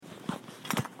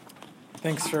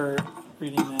Thanks for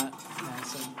reading that,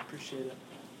 Madison. Appreciate it.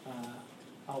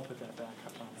 I'll put that back,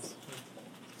 I promise.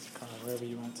 Wherever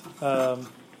you want.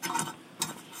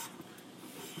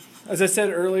 As I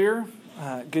said earlier,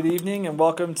 good evening and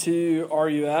welcome to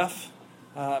RUF.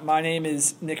 My name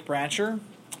is Nick Brancher.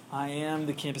 I am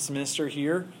the campus minister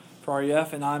here for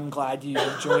RUF, and I'm glad you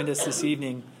joined us this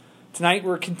evening. Tonight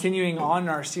we're continuing on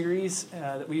our series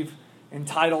that we've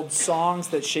entitled Songs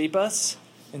That Shape Us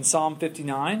in Psalm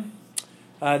 59.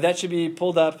 That should be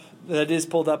pulled up. That is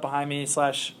pulled up behind me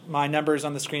 / my numbers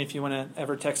on the screen if you want to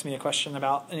ever text me a question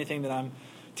about anything that I'm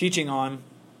teaching on.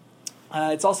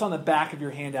 It's also on the back of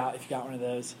your handout if you got one of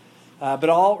those. But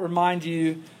I'll remind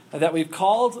you that we've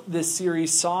called this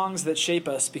series Songs That Shape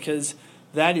Us because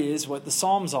that is what the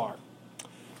Psalms are.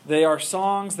 They are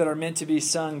songs that are meant to be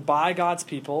sung by God's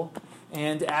people,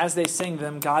 and as they sing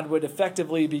them, God would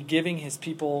effectively be giving his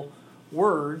people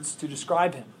words to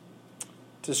describe him,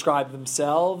 to describe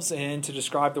themselves, and to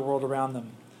describe the world around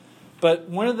them. But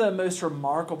one of the most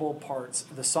remarkable parts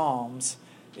of the Psalms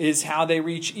is how they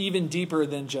reach even deeper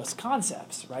than just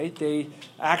concepts, right? They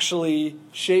actually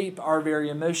shape our very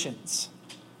emotions.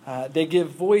 They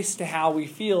give voice to how we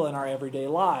feel in our everyday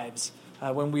lives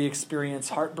when we experience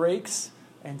heartbreaks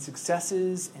and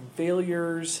successes and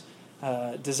failures,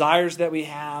 desires that we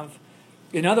have.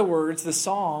 In other words, the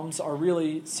Psalms are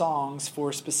really songs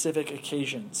for specific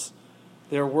occasions.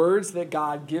 They're words that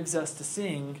God gives us to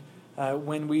sing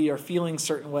when we are feeling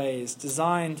certain ways,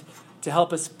 designed to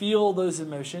help us feel those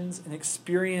emotions and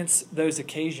experience those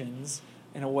occasions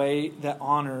in a way that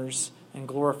honors and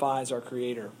glorifies our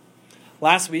Creator.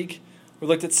 Last week, we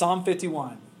looked at Psalm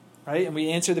 51, right? And we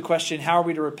answered the question, how are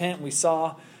we to repent? And we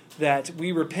saw that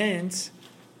we repent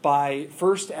by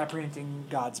first apprehending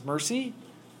God's mercy,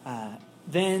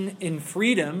 then in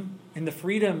the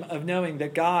freedom of knowing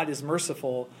that God is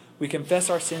merciful, we confess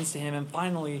our sins to him, and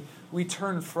finally, we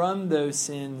turn from those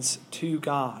sins to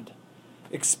God,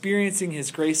 experiencing his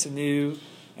grace anew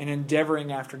and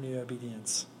endeavoring after new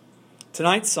obedience.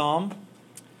 Tonight's Psalm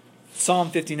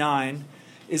 59,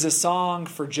 is a song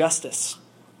for justice.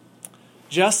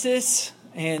 Justice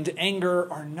and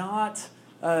anger are not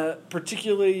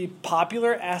particularly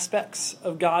popular aspects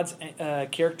of God's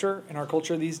character in our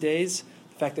culture these days.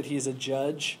 The fact that he is a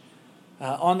judge.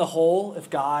 On the whole, if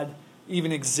God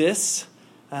even exists,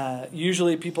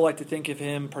 usually people like to think of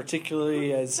him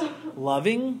particularly as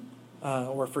loving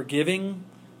or forgiving.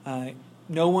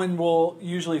 No one will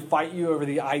usually fight you over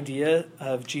the idea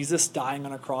of Jesus dying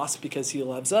on a cross because he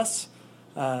loves us.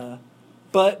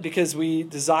 But because we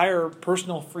desire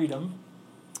personal freedom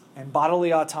and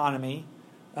bodily autonomy,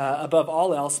 above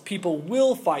all else, people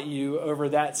will fight you over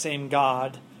that same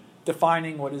God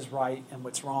defining what is right and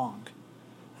what's wrong.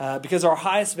 Because our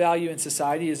highest value in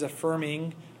society is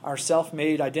affirming our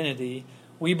self-made identity,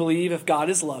 we believe if God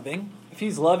is loving, if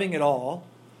he's loving at all,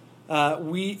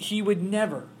 he would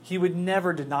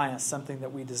never deny us something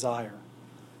that we desire.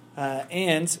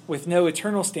 And with no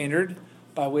eternal standard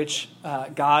by which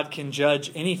God can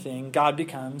judge anything, God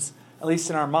becomes, at least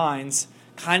in our minds,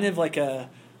 kind of like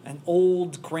an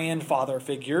old grandfather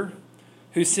figure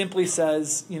who simply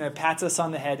says, pats us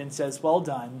on the head and says, well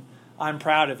done, I'm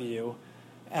proud of you,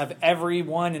 of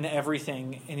everyone and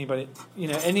everything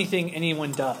anything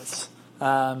anyone does.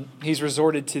 He's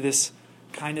resorted to this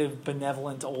kind of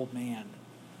benevolent old man.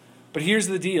 But here's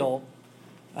the deal.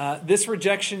 This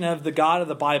rejection of the God of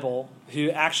the Bible, who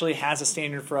actually has a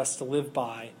standard for us to live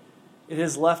by, it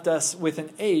has left us with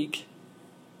an ache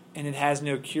and it has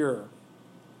no cure.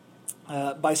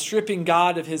 By stripping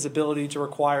God of his ability to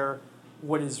require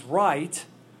what is right,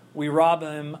 we rob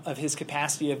him of his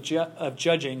capacity of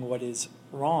judging what is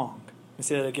wrong. Let me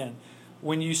say that again.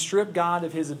 When you strip God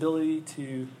of his ability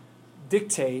to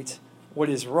dictate what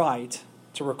is right,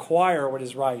 to require what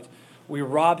is right, we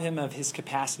rob him of his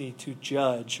capacity to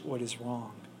judge what is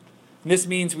wrong. And this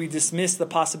means we dismiss the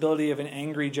possibility of an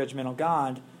angry, judgmental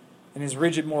God and his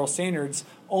rigid moral standards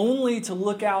only to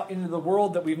look out into the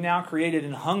world that we've now created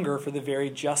and hunger for the very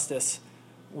justice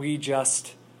we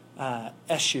just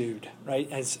eschewed,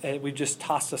 right? As we've just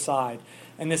tossed aside.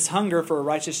 And this hunger for a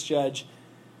righteous judge,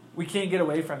 we can't get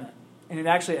away from it. And it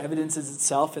actually evidences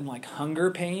itself in like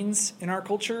hunger pains in our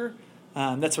culture.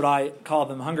 That's what I call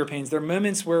them, hunger pains. They're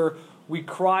moments where we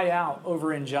cry out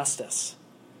over injustice,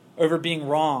 over being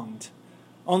wronged.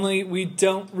 Only we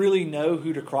don't really know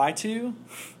who to cry to,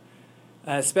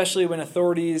 especially when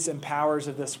authorities and powers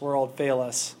of this world fail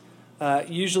us.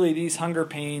 Usually these hunger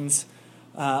pains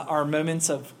are moments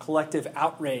of collective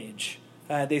outrage.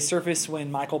 They surface when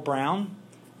Michael Brown,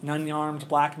 an unarmed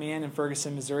black man in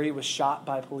Ferguson, Missouri, was shot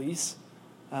by police.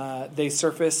 They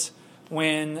surface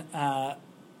when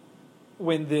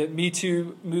the Me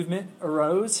Too movement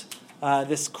arose,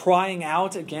 this crying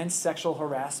out against sexual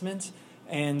harassment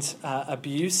and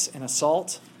abuse and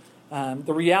assault.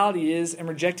 The reality is, in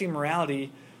rejecting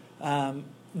morality,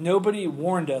 nobody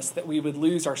warned us that we would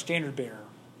lose our standard bearer.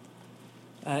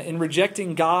 In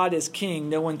rejecting God as king,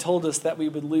 no one told us that we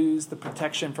would lose the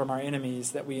protection from our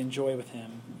enemies that we enjoy with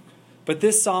him. But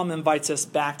this psalm invites us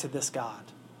back to this God,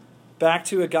 back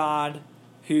to a God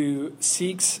who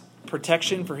seeks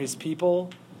protection for his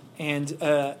people and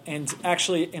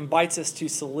actually invites us to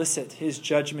solicit his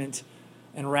judgment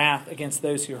and wrath against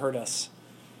those who hurt us.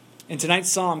 In tonight's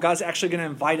psalm, God's actually going to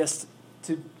invite us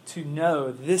to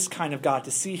know this kind of God,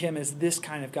 to see him as this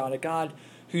kind of God, a God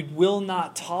who will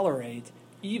not tolerate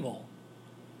evil.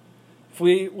 If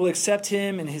we will accept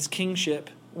him and his kingship,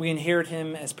 we inherit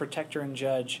him as protector and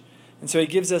judge. And so he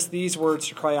gives us these words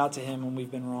to cry out to him when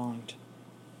we've been wronged.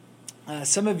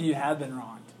 Some of you have been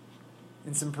wronged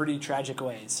in some pretty tragic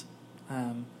ways.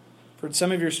 For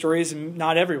some of your stories, and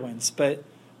not everyone's, but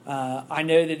I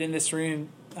know that in this room,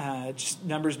 just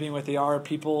numbers being what they are,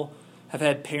 people have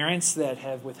had parents that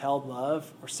have withheld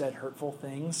love or said hurtful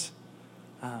things.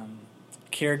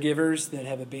 Caregivers that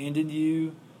have abandoned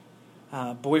you,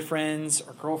 boyfriends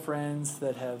or girlfriends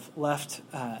that have left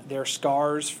their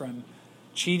scars from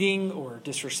cheating or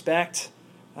disrespect,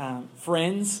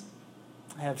 friends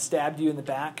have stabbed you in the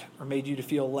back or made you to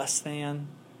feel less than,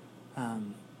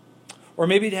 or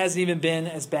maybe it hasn't even been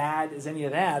as bad as any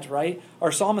of that, right?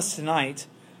 Our psalmist tonight,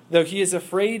 though he is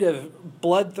afraid of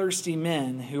bloodthirsty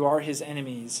men who are his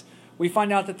enemies, we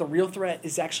find out that the real threat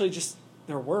is actually just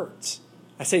their words.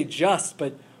 I say just,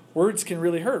 but words can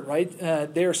really hurt, right?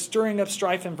 They're stirring up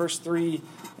strife in verse 3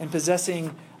 and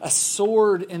possessing a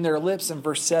sword in their lips in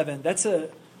verse 7.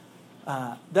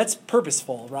 That's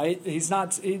purposeful, right?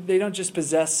 They don't just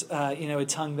possess a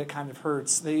tongue that kind of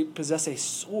hurts. They possess a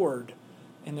sword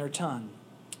in their tongue.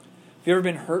 Have you ever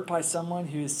been hurt by someone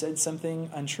who has said something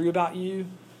untrue about you,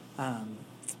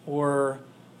 or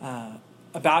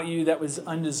about you that was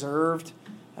undeserved?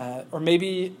 Or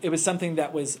maybe it was something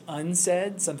that was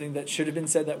unsaid, something that should have been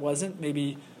said that wasn't.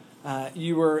 Maybe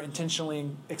you were intentionally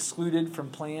excluded from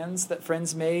plans that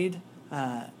friends made,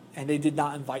 and they did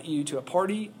not invite you to a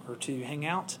party or to hang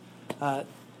out.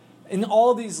 In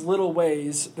all these little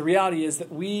ways, the reality is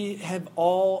that we have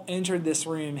all entered this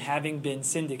room having been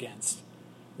sinned against.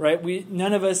 Right?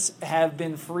 None of us have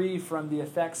been free from the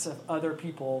effects of other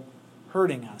people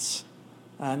hurting us.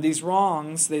 These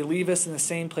wrongs, they leave us in the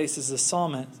same place as the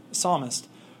psalmist,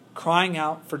 crying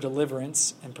out for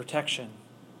deliverance and protection.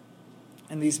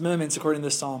 In these moments, according to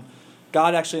this psalm,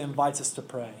 God actually invites us to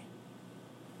pray.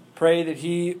 Pray that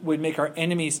he would make our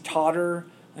enemies totter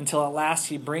until at last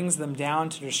he brings them down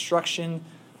to destruction,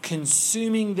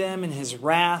 consuming them in his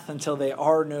wrath until they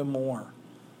are no more.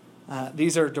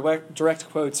 These are direct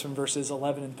quotes from verses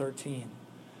 11 and 13.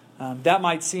 That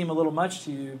might seem a little much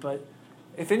to you, but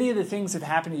if any of the things have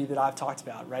happened to you that I've talked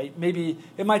about, right? Maybe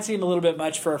it might seem a little bit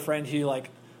much for a friend who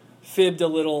fibbed a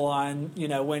little on,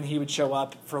 when he would show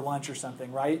up for lunch or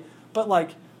something, right? But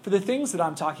for the things that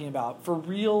I'm talking about, for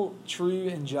real, true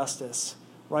injustice,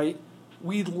 right?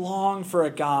 We long for a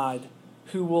God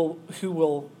who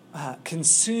will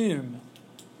consume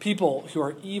people who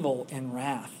are evil in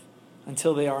wrath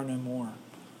until they are no more.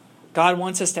 God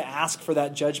wants us to ask for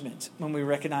that judgment when we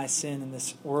recognize sin in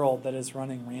this world that is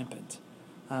running rampant,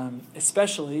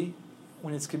 especially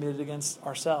when it's committed against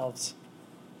ourselves.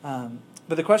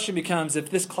 But the question becomes, if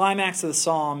this climax of the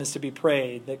psalm is to be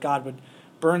prayed, that God would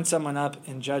burn someone up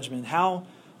in judgment, how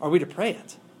are we to pray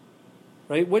it?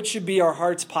 Right? What should be our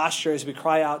heart's posture as we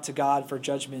cry out to God for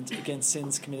judgment against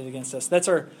sins committed against us? That's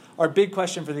our big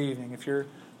question for the evening. If you're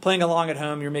playing along at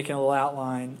home, you're making a little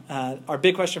outline. Our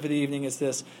big question for the evening is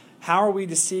this: how are we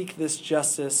to seek this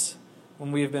justice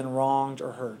when we have been wronged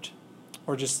or hurt?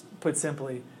 Or just put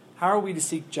simply, how are we to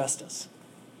seek justice?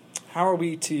 How are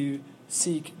we to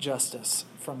seek justice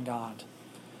from God?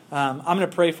 I'm going to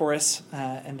pray for us,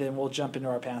 and then we'll jump into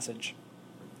our passage.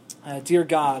 Dear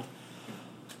God,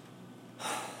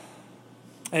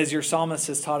 as your psalmist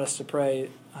has taught us to pray,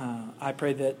 I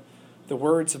pray that the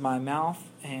words of my mouth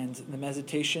and the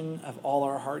meditation of all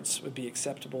our hearts would be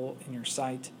acceptable in your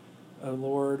sight, O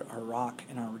Lord, our rock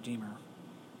and our Redeemer.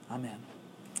 Amen.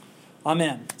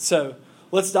 Amen. So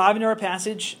let's dive into our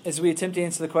passage as we attempt to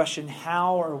answer the question,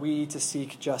 how are we to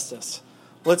seek justice?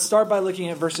 Let's start by looking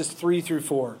at verses 3 through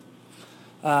 4.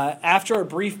 After a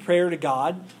brief prayer to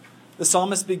God, the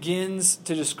psalmist begins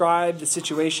to describe the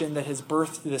situation that has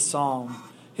birthed this psalm.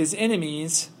 His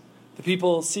enemies, the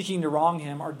people seeking to wrong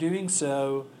him, are doing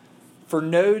so for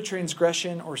no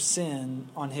transgression or sin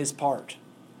on his part.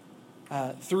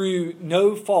 Through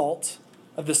no fault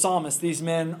of the psalmist, these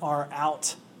men are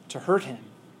out to hurt him.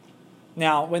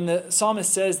 Now, when the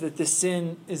psalmist says that this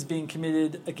sin is being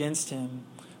committed against him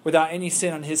without any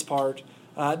sin on his part,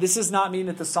 this does not mean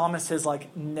that the psalmist has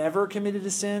never committed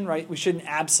a sin, right? We shouldn't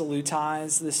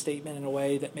absolutize this statement in a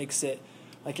way that makes it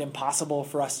impossible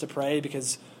for us to pray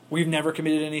because we've never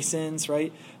committed any sins,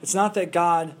 right? It's not that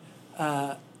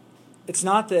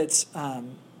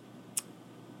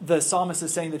the psalmist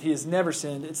is saying that he has never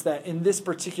sinned. It's that in this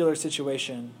particular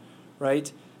situation,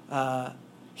 right,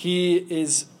 he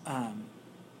is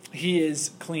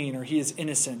clean, or he is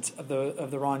innocent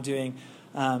of the wrongdoing.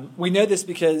 We know this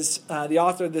because the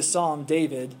author of this psalm,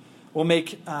 David, will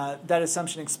make that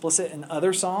assumption explicit in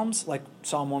other psalms, like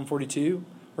Psalm 142,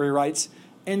 where he writes,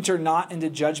 "Enter not into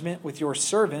judgment with your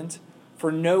servant,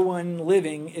 for no one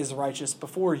living is righteous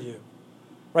before you."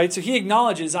 Right? So he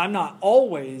acknowledges, I'm not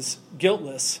always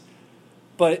guiltless,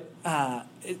 but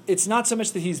it's not so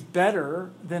much that he's better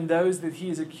than those that he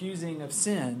is accusing of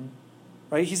sin.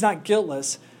 Right? He's not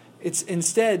guiltless. It's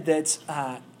instead that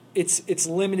it's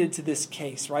limited to this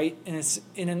case, right? And it's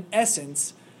in an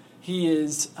essence, he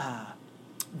is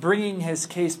bringing his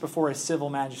case before a civil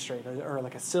magistrate or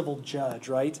like a civil judge,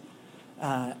 right?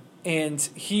 And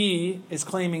he is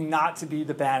claiming not to be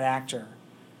the bad actor.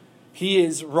 He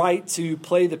is right to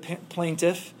play the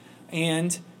plaintiff,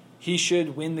 and he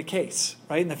should win the case,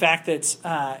 right? And the fact that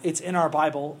it's in our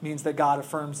Bible means that God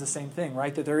affirms the same thing,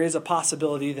 right? That there is a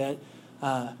possibility that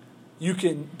you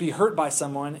can be hurt by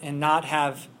someone and not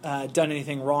have done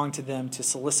anything wrong to them to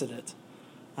solicit it.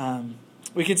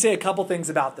 We can say a couple things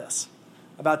about this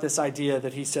idea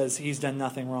that he says he's done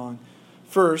nothing wrong.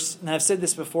 First, and I've said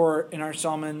this before in our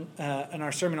sermon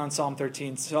on Psalm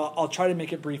 13, so I'll try to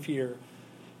make it brief here.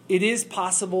 It is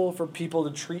possible for people to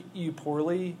treat you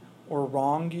poorly or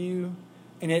wrong you,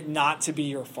 and it not to be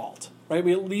your fault, right?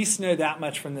 We at least know that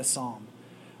much from this psalm.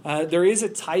 There is a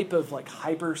type of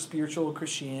hyper-spiritual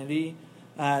Christianity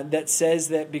that says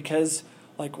that because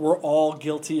we're all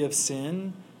guilty of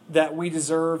sin, that we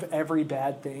deserve every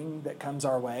bad thing that comes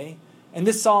our way. And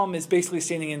this psalm is basically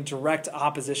standing in direct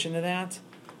opposition to that.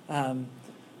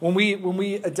 When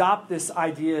we adopt this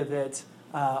idea that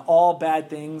all bad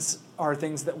things are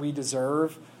things that we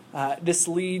deserve, this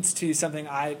leads to something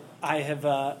I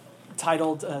have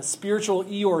titled spiritual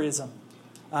Eeyoreism.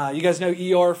 You guys know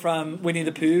Eeyore from Winnie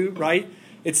the Pooh, right?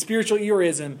 It's spiritual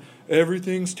Eeyoreism.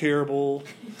 Everything's terrible,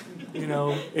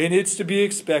 and it's to be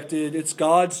expected. It's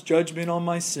God's judgment on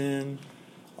my sin.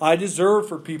 I deserve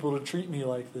for people to treat me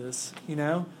like this,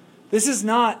 This is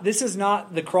not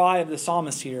the cry of the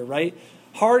psalmist here, right?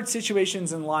 Hard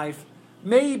situations in life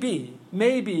may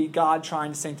be God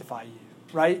trying to sanctify you,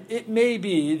 right? It may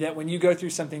be that when you go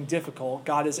through something difficult,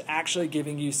 God is actually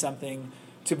giving you something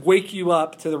to wake you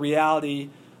up to the reality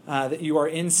that you are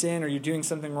in sin or you're doing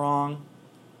something wrong,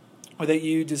 or that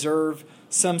you deserve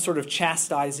some sort of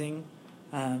chastising,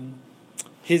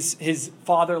 his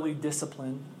fatherly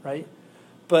discipline, right?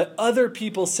 But other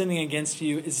people sinning against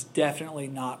you is definitely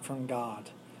not from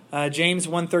God. James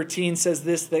 1:13 says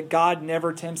this, that God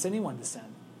never tempts anyone to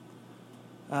sin.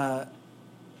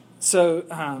 So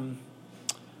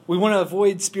we want to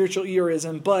avoid spiritual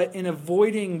Eeyoreism, but in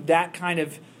avoiding that kind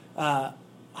of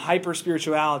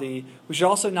hyper-spirituality, we should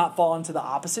also not fall into the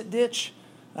opposite ditch,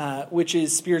 which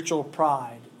is spiritual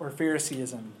pride or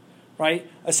Phariseeism, right?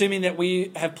 Assuming that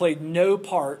we have played no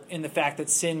part in the fact that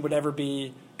sin would ever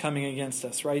be coming against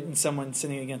us, right? And someone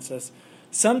sinning against us.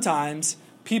 Sometimes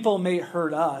people may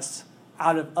hurt us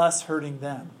out of us hurting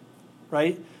them,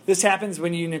 right? This happens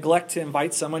when you neglect to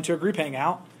invite someone to a group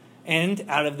hangout, and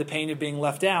out of the pain of being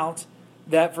left out,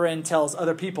 that friend tells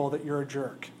other people that you're a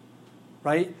jerk,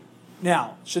 right?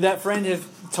 Now, should that friend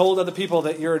have told other people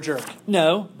that you're a jerk?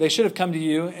 No, they should have come to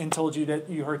you and told you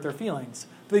that you hurt their feelings.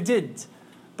 But they didn't.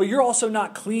 But you're also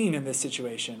not clean in this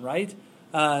situation, right?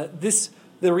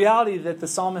 The reality that the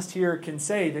psalmist here can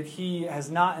say that he has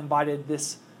not invited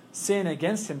this sin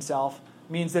against himself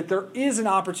means that there is an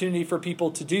opportunity for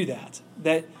people to do that.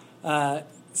 That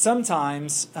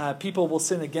sometimes people will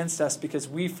sin against us because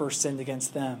we first sinned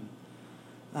against them.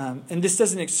 And this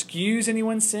doesn't excuse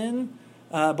anyone's sin,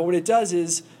 but what it does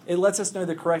is it lets us know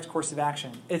the correct course of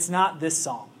action. It's not this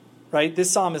psalm, right? This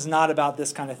psalm is not about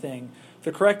this kind of thing.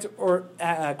 The correct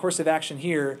course of action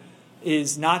here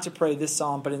is not to pray this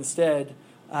psalm, but instead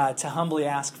to humbly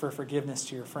ask for forgiveness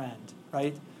to your friend,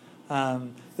 right?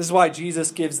 This is why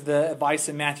Jesus gives the advice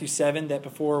in Matthew 7 that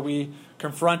before we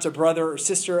confront a brother or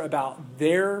sister about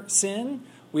their sin,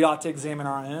 we ought to examine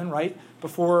our own, right?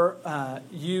 Before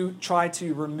you try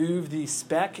to remove the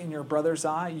speck in your brother's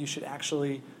eye, you should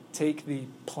actually take the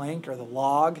plank or the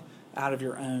log out of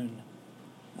your own.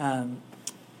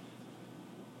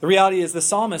 The reality is the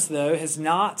psalmist, though, has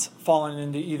not fallen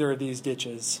into either of these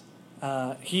ditches.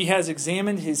 He has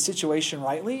examined his situation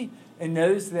rightly and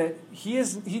knows that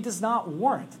he does not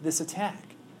warrant this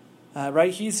attack.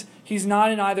 Right? He's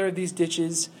not in either of these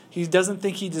ditches. He doesn't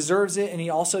think he deserves it, and he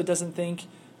also doesn't think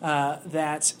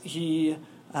that he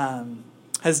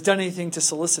has done anything to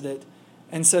solicit it.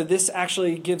 And so this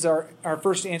actually gives our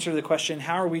first answer to the question,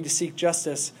 how are we to seek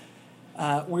justice?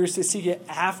 We're to seek it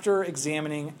after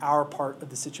examining our part of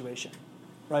the situation,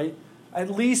 right?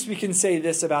 At least we can say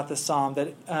this about the psalm,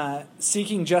 that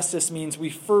seeking justice means we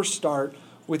first start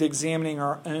with examining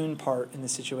our own part in the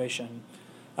situation.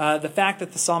 The fact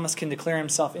that the psalmist can declare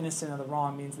himself innocent of the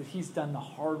wrong means that he's done the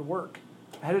hard work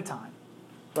ahead of time,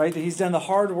 right? That he's done the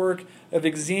hard work of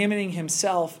examining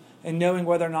himself and knowing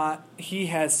whether or not he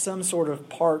has some sort of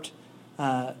part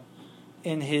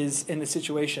in the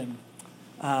situation.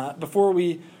 Before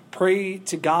we pray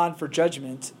to God for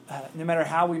judgment, no matter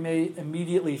how we may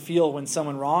immediately feel when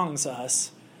someone wrongs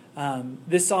us,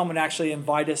 this psalm would actually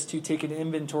invite us to take an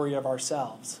inventory of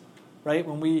ourselves, right?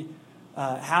 When we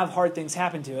have hard things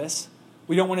happen to us,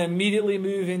 we don't want to immediately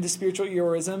move into spiritual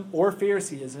Eorism or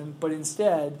Phariseeism, but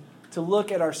instead to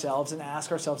look at ourselves and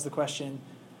ask ourselves the question,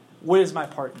 what is my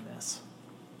part in this?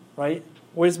 Right?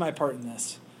 What is my part in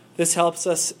this? This helps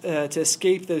us to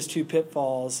escape those two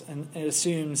pitfalls, and it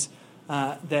assumes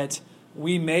that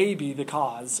we may be the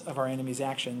cause of our enemy's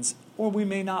actions, or we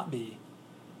may not be.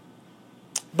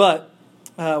 But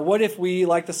what if we,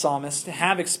 like the psalmist,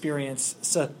 have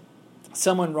experienced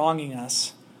someone wronging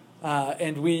us,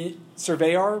 and we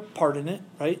survey our part in it,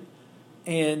 right?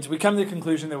 And we come to the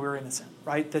conclusion that we're innocent,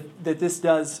 right? That this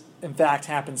does, in fact,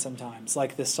 happen sometimes,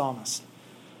 like this psalmist.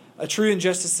 A true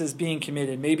injustice is being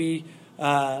committed. Maybe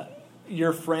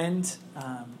your friend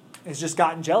has just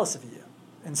gotten jealous of you,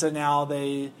 and so now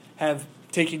they have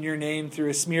taken your name through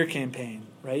a smear campaign,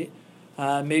 right?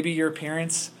 Maybe your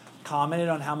parents commented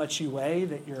on how much you weigh,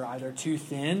 that you're either too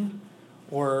thin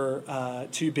or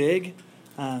too big.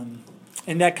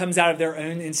 And that comes out of their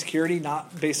own insecurity,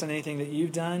 not based on anything that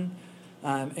you've done.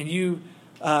 And you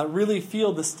really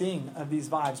feel the sting of these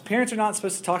vibes. Parents are not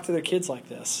supposed to talk to their kids like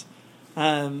this.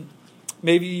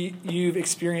 Maybe you've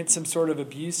experienced some sort of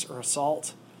abuse or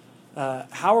assault.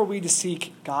 How are we to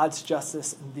seek God's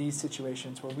justice in these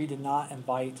situations where we did not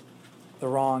invite the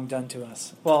wrong done to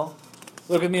us? Well,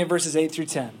 look at me at verses 8 through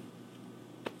 10.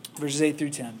 Verses 8 through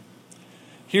 10.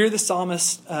 Here the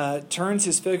psalmist turns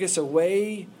his focus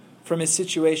away from his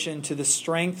situation to the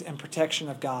strength and protection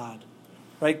of God.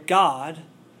 Right? God,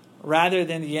 rather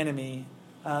than the enemy,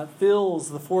 fills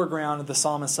the foreground of the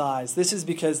psalmist's eyes. This is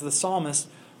because the psalmist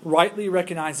rightly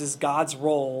recognizes God's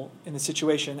role in the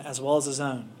situation as well as his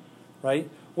own. Right?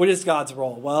 What is God's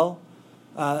role? Well,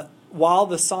 while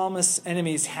the psalmist's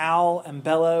enemies howl and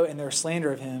bellow in their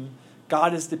slander of him,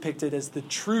 God is depicted as the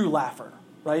true laugher.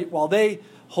 Right? While they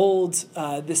hold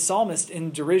this psalmist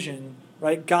in derision,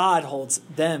 right? God holds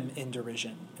them in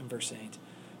derision in verse 8.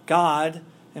 God,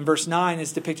 in verse 9,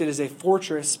 is depicted as a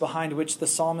fortress behind which the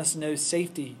psalmist knows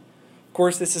safety. Of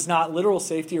course, this is not literal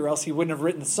safety, or else he wouldn't have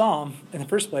written the psalm in the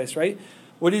first place, right?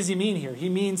 What does he mean here? He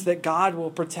means that God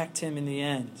will protect him in the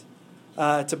end.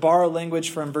 To borrow language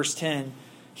from verse 10,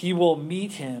 he will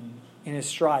meet him in his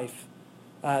strife.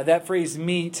 That phrase,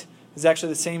 meet, is actually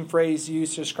the same phrase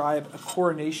used to describe a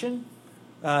coronation.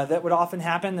 That would often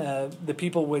happen. The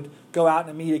people would go out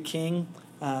and meet a king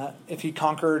if he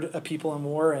conquered a people in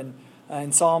war. And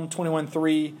in Psalm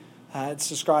 21:3, it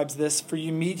describes this: "For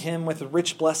you meet him with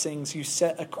rich blessings, you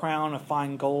set a crown of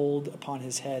fine gold upon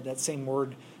his head." That same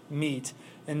word, meet.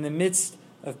 In the midst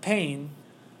of pain,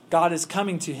 God is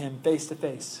coming to him face to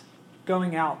face,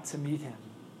 going out to meet him.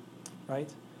 Right?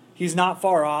 He's not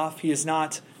far off. He is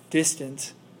not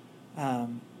distant.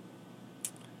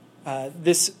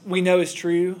 This we know is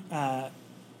true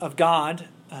of God.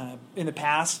 In the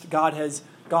past, God has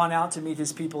gone out to meet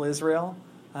his people Israel.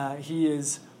 He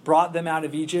has brought them out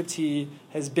of Egypt. He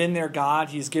has been their God.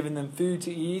 He's given them food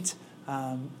to eat,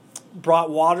 brought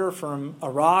water from a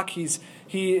rock.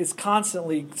 He is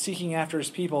constantly seeking after his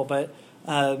people. But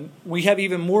we have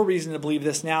even more reason to believe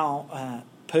this now,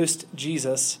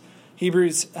 post-Jesus.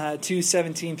 Hebrews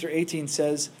 2:17 through 18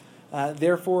 says,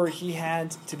 "Therefore he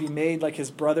had to be made like his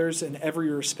brothers in every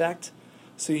respect,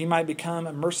 so he might become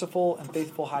a merciful and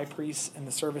faithful high priest in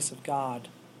the service of God."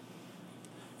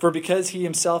 For because he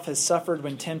himself has suffered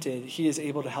when tempted, he is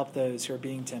able to help those who are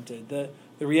being tempted. The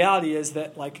reality is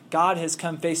that God has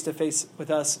come face to face with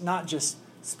us, not just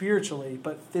spiritually,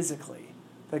 but physically.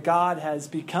 That God has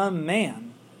become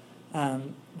man.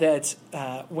 That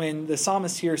when the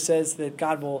psalmist here says that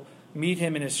God will meet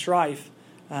him in his strife,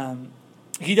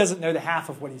 he doesn't know the half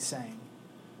of what he's saying.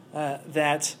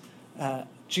 That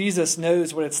Jesus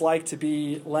knows what it's like to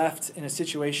be left in a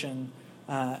situation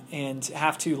and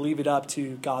have to leave it up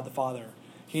to God the Father.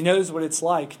 He knows what it's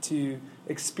like to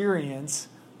experience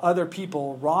other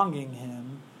people wronging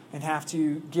him and have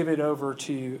to give it over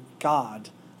to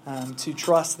God, to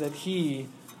trust that he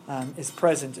is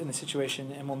present in the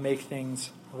situation and will make things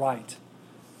right.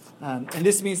 And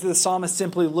this means that the psalmist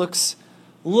simply looks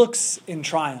in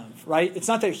triumph, right? It's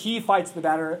not that he fights the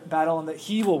battle and that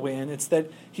he will win. It's that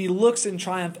he looks in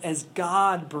triumph as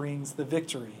God brings the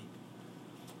victory.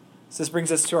 So this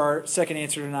brings us to our second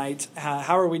answer tonight.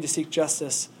 How are we to seek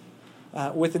justice?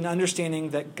 With an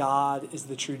understanding that God is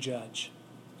the true judge,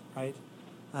 right?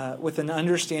 With an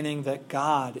understanding that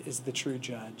God is the true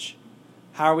judge.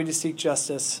 How are we to seek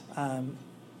justice?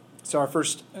 So our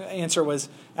first answer was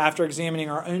after examining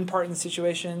our own part in the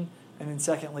situation, and then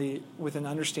secondly, with an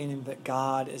understanding that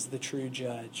God is the true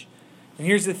judge. And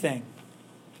here's the thing.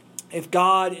 If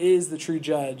God is the true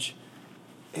judge,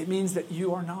 it means that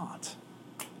you are not.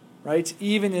 Right?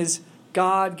 Even as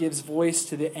God gives voice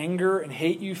to the anger and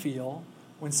hate you feel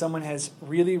when someone has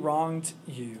really wronged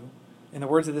you, in the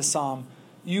words of this psalm,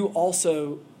 you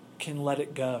also can let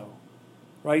it go.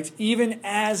 Right? Even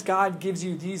as God gives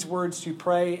you these words to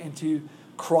pray and to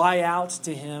cry out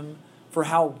to him for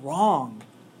how wrong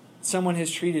someone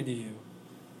has treated you,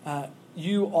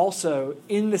 you also,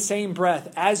 in the same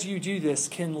breath, as you do this,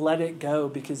 can let it go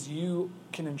because you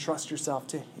can entrust yourself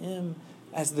to him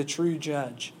as the true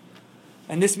judge.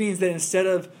 And this means that instead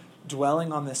of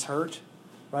dwelling on this hurt,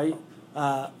 right?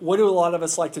 What do a lot of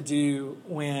us like to do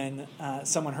when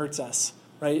someone hurts us,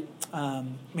 right?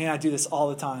 I do this all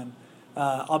the time.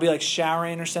 I'll be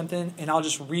showering or something, and I'll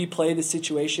just replay the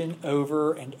situation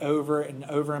over and over and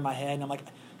over in my head. And I'm like,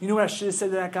 you know what I should have said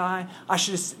to that guy? I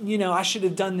should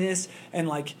have done this. And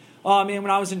oh man,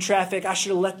 when I was in traffic, I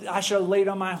should have laid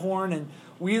on my horn. And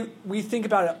we think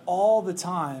about it all the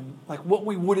time, what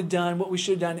we would have done, what we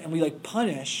should have done, and we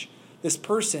punish this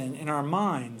person in our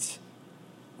minds.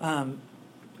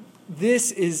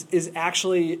 This is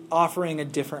actually offering a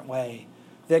different way,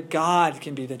 that God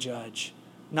can be the judge,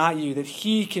 not you, that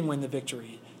he can win the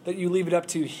victory, that you leave it up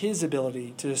to his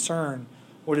ability to discern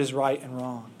what is right and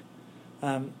wrong.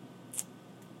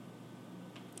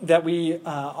 That we,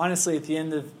 honestly, at the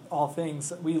end of all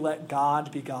things, we let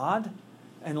God be God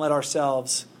and let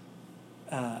ourselves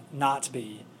not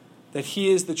be. That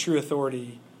he is the true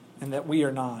authority and that we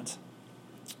are not.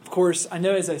 Of course, I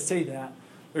know as I say that,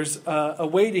 there's a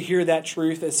way to hear that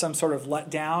truth as some sort of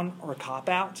letdown or a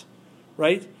cop-out,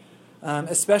 right?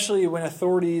 Especially when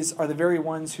authorities are the very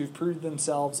ones who've proved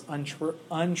themselves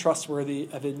untrustworthy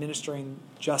of administering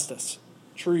justice,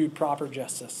 true, proper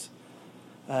justice.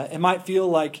 It might feel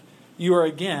like you are,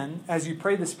 again, as you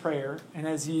pray this prayer and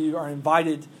as you are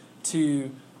invited to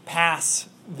pass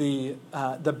the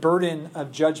burden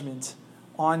of judgment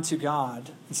onto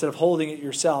God instead of holding it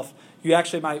yourself, you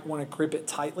actually might want to grip it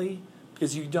tightly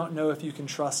because you don't know if you can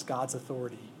trust God's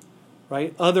authority,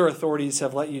 right? Other authorities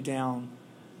have let you down.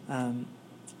 And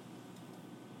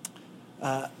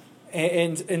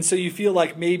so you feel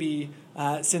like maybe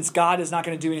since God is not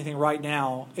going to do anything right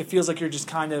now, it feels like you're just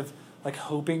kind of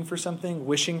hoping for something,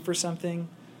 wishing for something.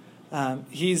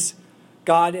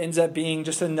 God ends up being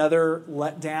just another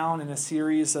letdown in a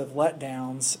series of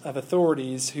letdowns of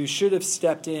authorities who should have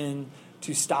stepped in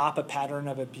to stop a pattern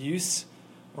of abuse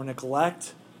or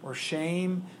neglect or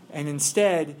shame. And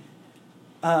instead,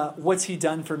 what's he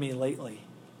done for me lately?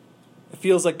 It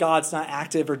feels like God's not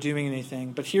active or doing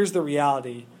anything. But here's the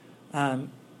reality.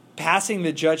 Passing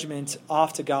the judgment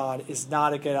off to God is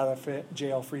not a get out of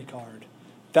jail free card.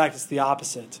 In fact, it's the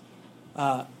opposite.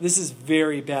 This is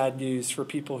very bad news for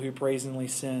people who brazenly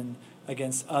sin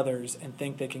against others and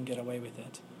think they can get away with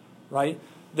it, right?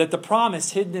 That the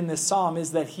promise hidden in this psalm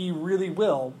is that he really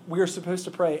will. We are supposed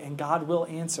to pray, and God will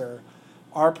answer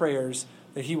our prayers,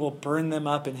 that he will burn them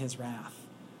up in his wrath.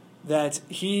 That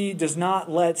he does not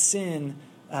let sin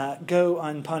go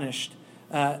unpunished.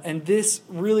 And this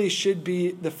really should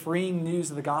be the freeing news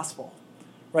of the gospel,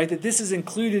 right? That this is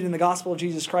included in the gospel of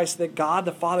Jesus Christ, that God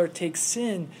the Father takes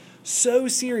sin so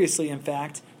seriously, in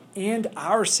fact, and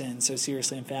our sin so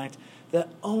seriously, in fact, that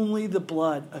only the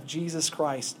blood of Jesus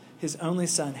Christ, his only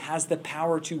Son, has the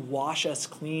power to wash us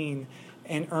clean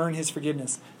and earn his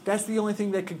forgiveness. That's the only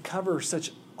thing that could cover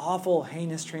such awful,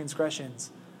 heinous transgressions,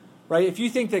 right? If you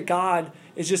think that God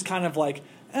is just kind of like,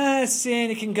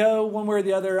 sin, it can go one way or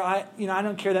the other. I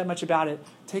don't care that much about it.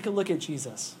 Take a look at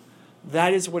Jesus.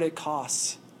 That is what it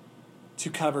costs to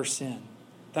cover sin.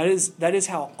 That is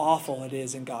how awful it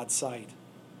is in God's sight,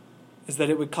 is that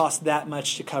it would cost that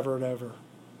much to cover it over.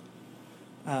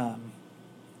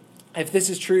 If this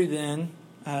is true, then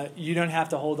you don't have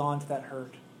to hold on to that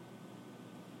hurt,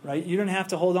 right? You don't have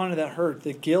to hold on to that hurt.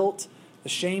 The guilt, the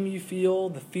shame you feel,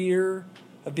 the fear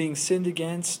of being sinned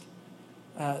against,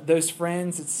 those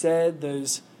friends that said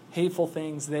those hateful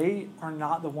things, they are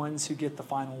not the ones who get the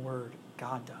final word.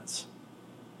 God does.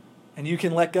 And you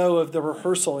can let go of the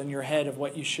rehearsal in your head of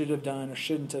what you should have done or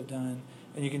shouldn't have done,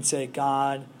 and you can say,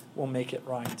 God will make it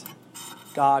right.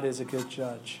 God is a good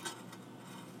judge.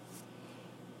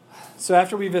 So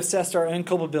after we've assessed our own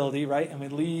culpability, right, and we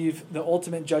leave the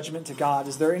ultimate judgment to God,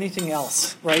 is there anything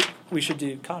else, right, we should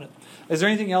do? Caught it. Is there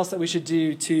anything else that we should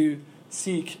do to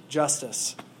seek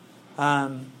justice?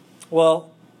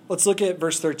 Well, let's look at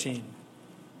verse 13.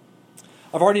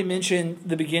 I've already mentioned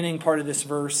the beginning part of this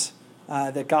verse,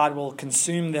 that God will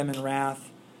consume them in wrath,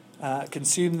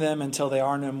 consume them until they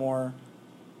are no more.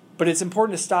 But it's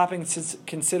important to stop and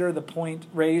consider the point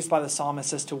raised by the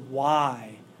psalmist as to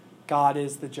why God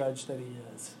is the judge that he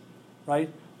is, right?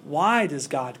 Why does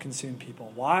God consume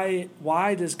people? Why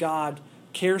does God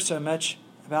care so much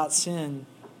about sin?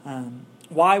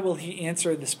 Why will he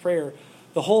answer this prayer?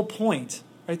 The whole point,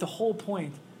 right? The whole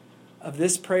point of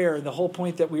this prayer, the whole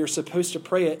point that we are supposed to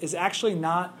pray it, is actually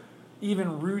not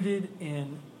even rooted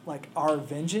in like our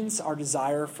vengeance, our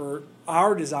desire for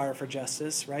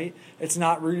justice, right? It's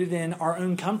not rooted in our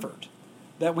own comfort,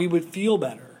 that we would feel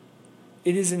better.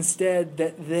 It is instead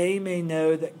that they may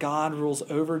know that God rules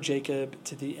over Jacob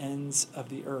to the ends of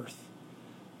the earth.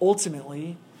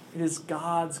 Ultimately, it is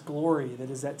God's glory that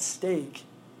is at stake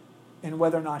in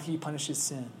whether or not he punishes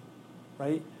sin,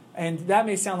 right? And that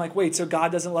may sound like, wait, so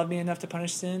God doesn't love me enough to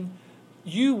punish sin?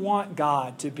 You want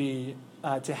God to be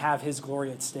to have his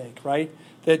glory at stake, right?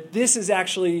 That this is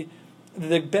actually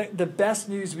the best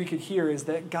news we could hear is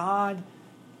that God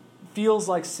feels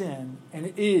like sin, and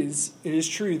it is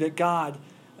true that God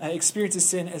experiences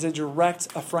sin as a direct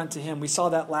affront to him. We saw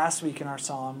that last week in our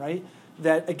psalm, right?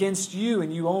 That against you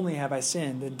and you only have I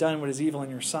sinned and done what is evil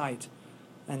in your sight.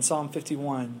 In Psalm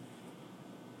 51,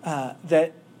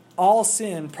 that all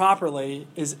sin properly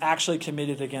is actually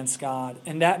committed against God.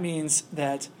 And that means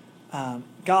that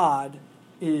God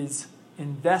is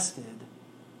invested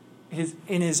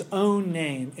in his own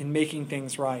name in making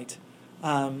things right.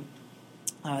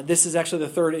 This is actually the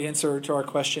third answer to our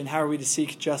question, how are we to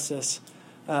seek justice?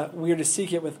 We are to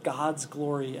seek it with God's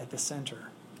glory at the center,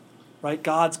 right?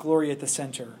 God's glory at the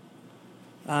center.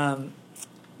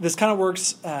 This kind of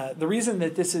works. The reason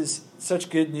that this is such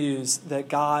good news, that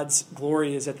God's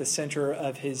glory is at the center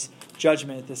of his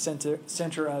judgment, at the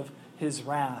center of his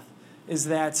wrath, is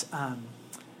that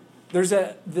there's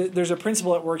a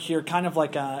principle at work here, kind of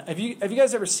like have you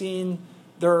guys ever seen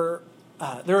there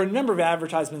are a number of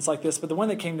advertisements like this, but the one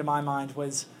that came to my mind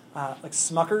was like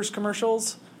Smucker's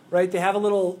commercials, right? They have a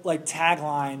little like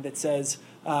tagline that says,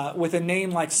 with a name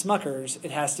like Smucker's,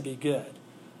 it has to be good,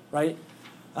 right?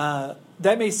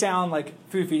 That may sound like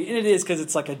foofy, and it is because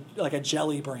it's like a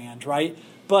jelly brand, right?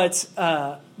 But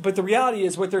the reality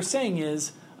is, what they're saying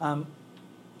is,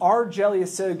 our jelly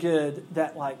is so good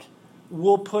that like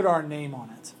we'll put our name on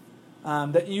it.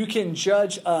 That you can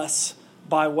judge us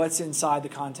by what's inside the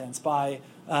contents, by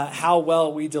how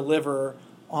well we deliver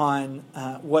on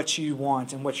what you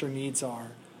want and what your needs are.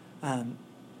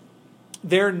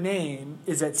 Their name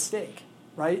is at stake,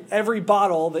 right? Every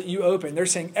bottle that you open, they're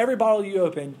saying every bottle you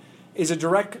open is a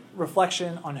direct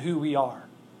reflection on who we are,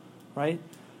 right?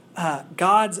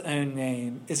 God's own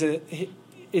name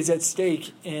is at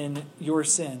stake in your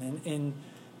sin and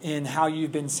in how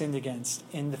you've been sinned against,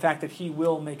 in the fact that he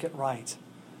will make it right.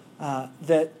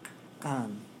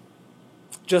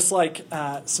 Just like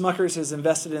Smucker's is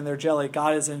invested in their jelly,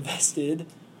 God is invested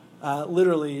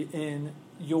literally in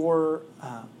your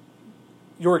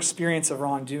experience of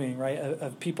wrongdoing, right?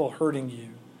 Of people hurting you.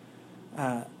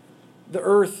 The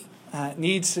earth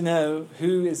needs to know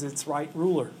who is its right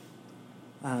ruler.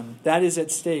 That is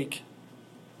at stake.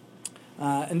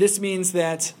 And this means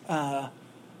that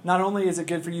not only is it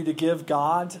good for you to give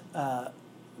God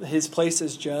his place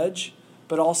as judge,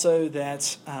 but also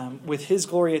that with his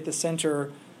glory at the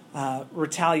center,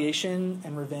 retaliation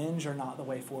and revenge are not the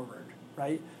way forward,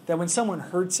 right? That when someone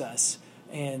hurts us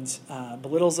and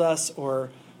belittles us or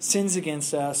sins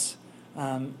against us,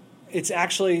 it's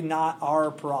actually not our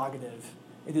prerogative.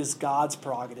 It is God's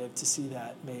prerogative to see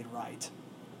that made right.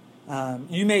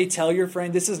 You may tell your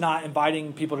friend, this is not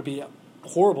inviting people to be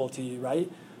horrible to you,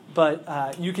 right?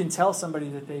 But you can tell somebody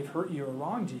that they've hurt you or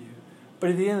wronged you. But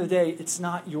at the end of the day, it's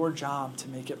not your job to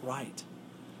make it right.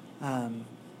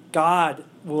 God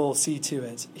will see to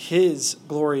it. His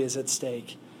glory is at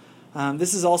stake.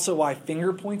 This is also why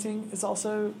finger pointing is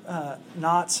also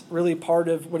not really part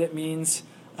of what it means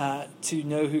to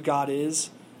know who God is.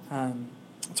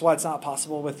 That's why it's not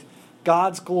possible. With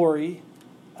God's glory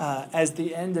as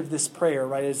the end of this prayer,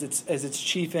 right, as its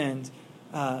chief end,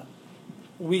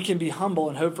 we can be humble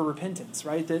and hope for repentance,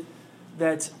 right?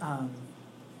 That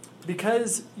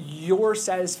because your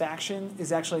satisfaction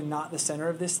is actually not the center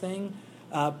of this thing,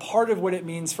 part of what it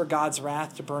means for God's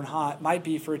wrath to burn hot might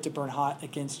be for it to burn hot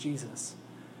against Jesus.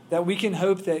 That we can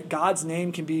hope that God's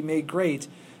name can be made great,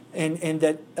 and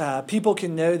that people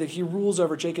can know that he rules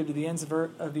over Jacob to the ends of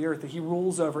the earth, that he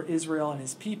rules over Israel and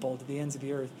his people to the ends of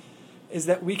the earth, is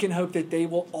that we can hope that they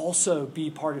will also be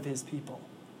part of his people,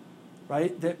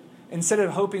 right? That instead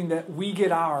of hoping that we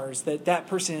get ours, that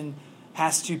person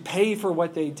has to pay for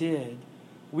what they did,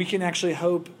 we can actually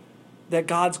hope that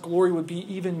God's glory would be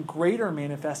even greater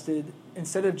manifested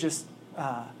instead of just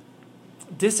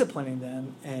disciplining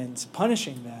them and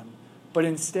punishing them, but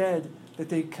instead that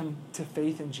they come to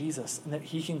faith in Jesus and that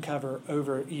he can cover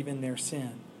over even their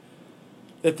sin.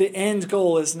 That the end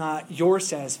goal is not your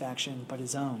satisfaction, but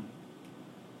his own.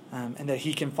 And that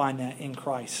he can find that in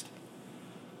Christ.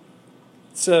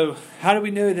 So how do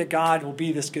we know that God will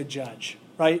be this good judge?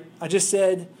 Right? I just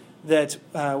said that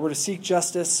we're to seek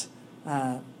justice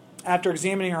after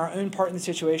examining our own part in the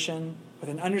situation with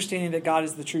an understanding that God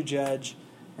is the true judge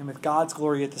and with God's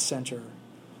glory at the center.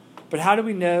 But how do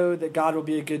we know that God will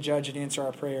be a good judge and answer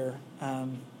our prayer?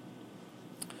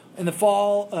 In the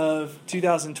fall of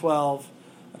 2012,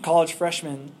 a college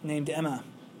freshman named Emma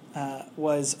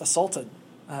was assaulted,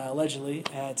 allegedly,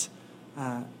 at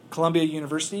Columbia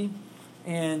University.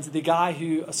 And the guy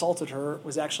who assaulted her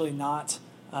was actually not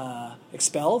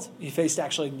expelled. He faced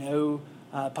actually no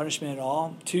punishment at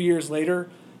all. 2 years later,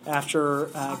 after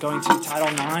going to Title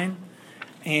IX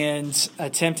and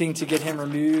attempting to get him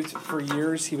removed for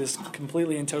years, he was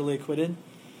completely and totally acquitted.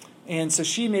 And so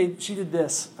she did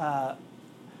this.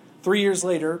 3 years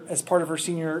later, as part of her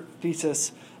senior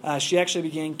thesis, she actually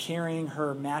began carrying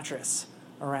her mattress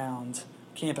around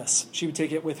campus. She would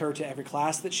take it with her to every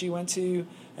class that she went to.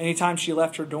 Anytime she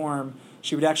left her dorm,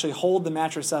 she would actually hold the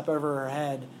mattress up over her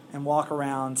head and walk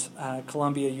around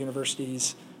Columbia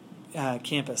University's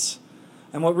campus.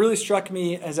 And what really struck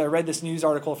me as I read this news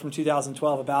article from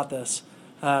 2012 about this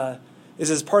is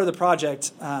as part of the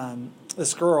project,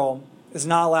 this girl is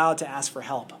not allowed to ask for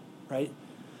help, right?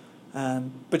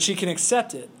 But she can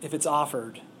accept it if it's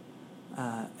offered.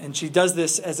 And she does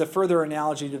this as a further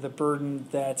analogy to the burden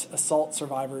that assault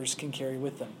survivors can carry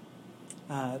with them.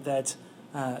 That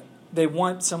they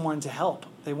want someone to help.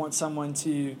 They want someone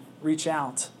to reach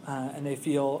out, and they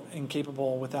feel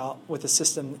incapable with the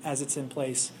system as it's in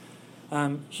place.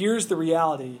 Here's the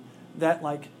reality that,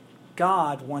 like,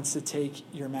 God wants to take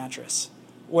your mattress.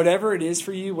 Whatever it is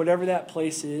for you, whatever that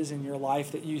place is in your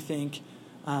life that you think,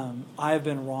 I have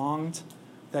been wronged,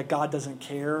 that God doesn't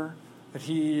care, that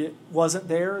he wasn't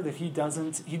there, that he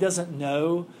doesn't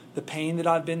know the pain that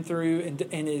I've been through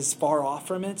and is far off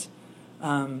from it.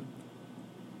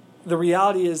 The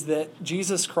reality is that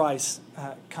Jesus Christ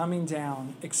coming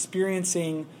down,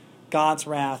 experiencing God's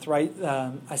wrath, right?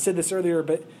 I said this earlier,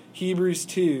 but Hebrews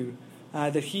 2,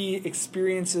 that he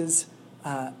experiences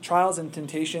trials and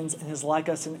temptations and is like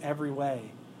us in every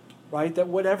way, right? That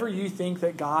whatever you think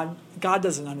that God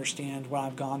doesn't understand what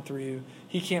I've gone through,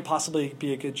 he can't possibly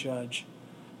be a good judge.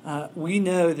 We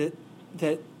know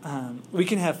that we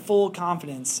can have full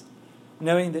confidence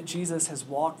knowing that Jesus has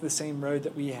walked the same road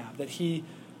that we have, that he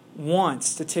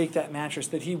wants to take that mattress,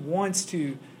 that he wants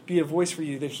to be a voice for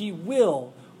you, that he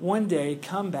will one day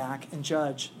come back and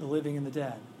judge the living and the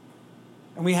dead.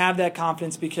 And we have that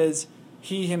confidence because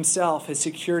he himself has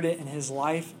secured it in his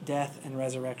life, death, and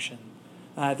resurrection.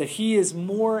 That he is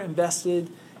more invested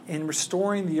in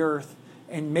restoring the earth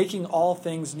and making all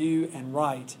things new and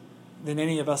right than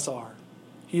any of us are.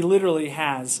 He literally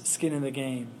has skin in the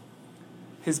game.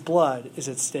 His blood is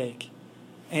at stake.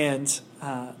 And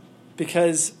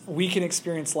because we can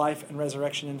experience life and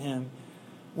resurrection in him,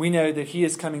 we know that he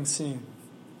is coming soon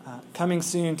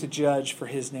to judge for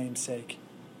his name's sake.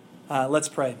 Let's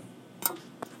pray.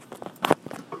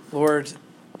 Lord,